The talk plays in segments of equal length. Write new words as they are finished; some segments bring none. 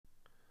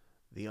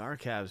The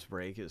archives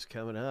break is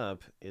coming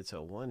up. It's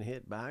a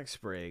one-hit box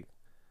break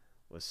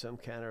with some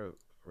kind of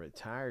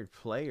retired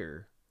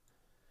player.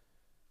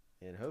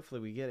 And hopefully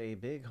we get a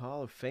big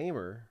Hall of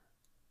Famer.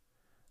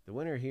 The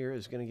winner here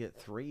is going to get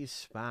 3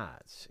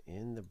 spots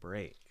in the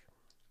break.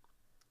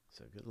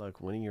 So good luck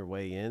winning your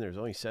way in. There's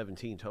only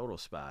 17 total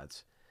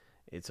spots.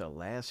 It's a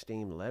last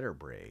name letter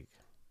break.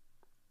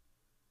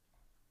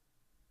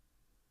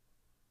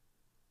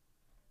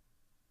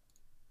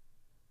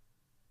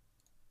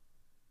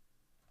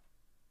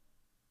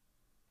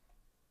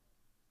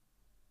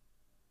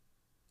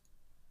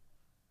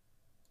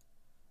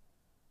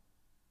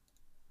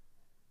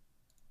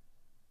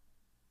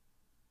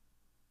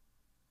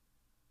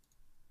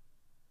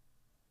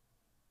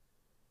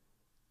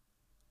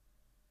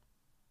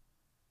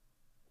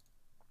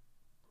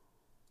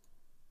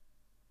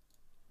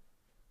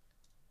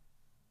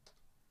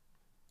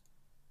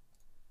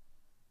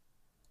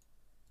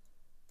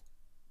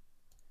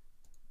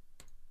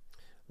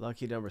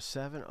 Lucky number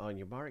 7 on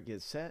your mark.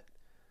 Get set.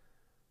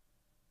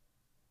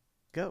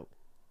 Go.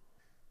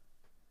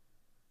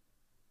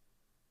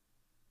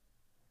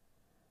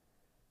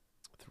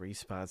 Three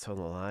spots on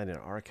the line. An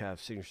Archive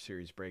Signature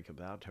Series break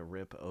about to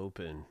rip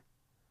open.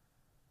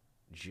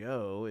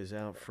 Joe is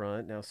out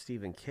front. Now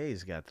Stephen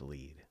K's got the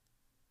lead.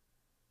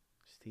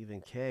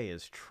 Stephen K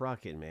is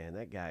trucking, man.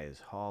 That guy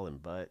is hauling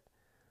butt.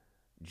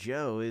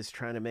 Joe is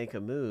trying to make a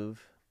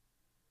move.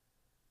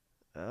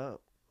 Oh.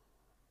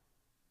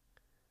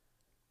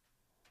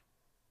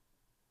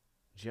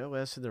 Joe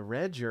S. in the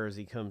red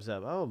jersey comes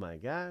up. Oh my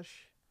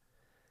gosh.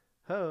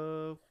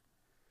 Ho.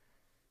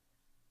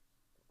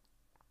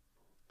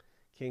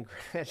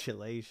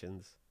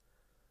 Congratulations.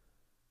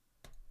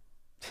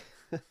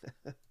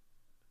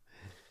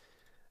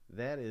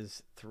 That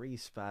is 3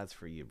 spots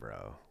for you,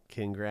 bro.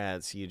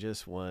 Congrats. You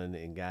just won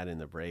and got in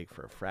the break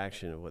for a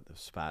fraction of what the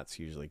spots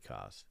usually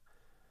cost.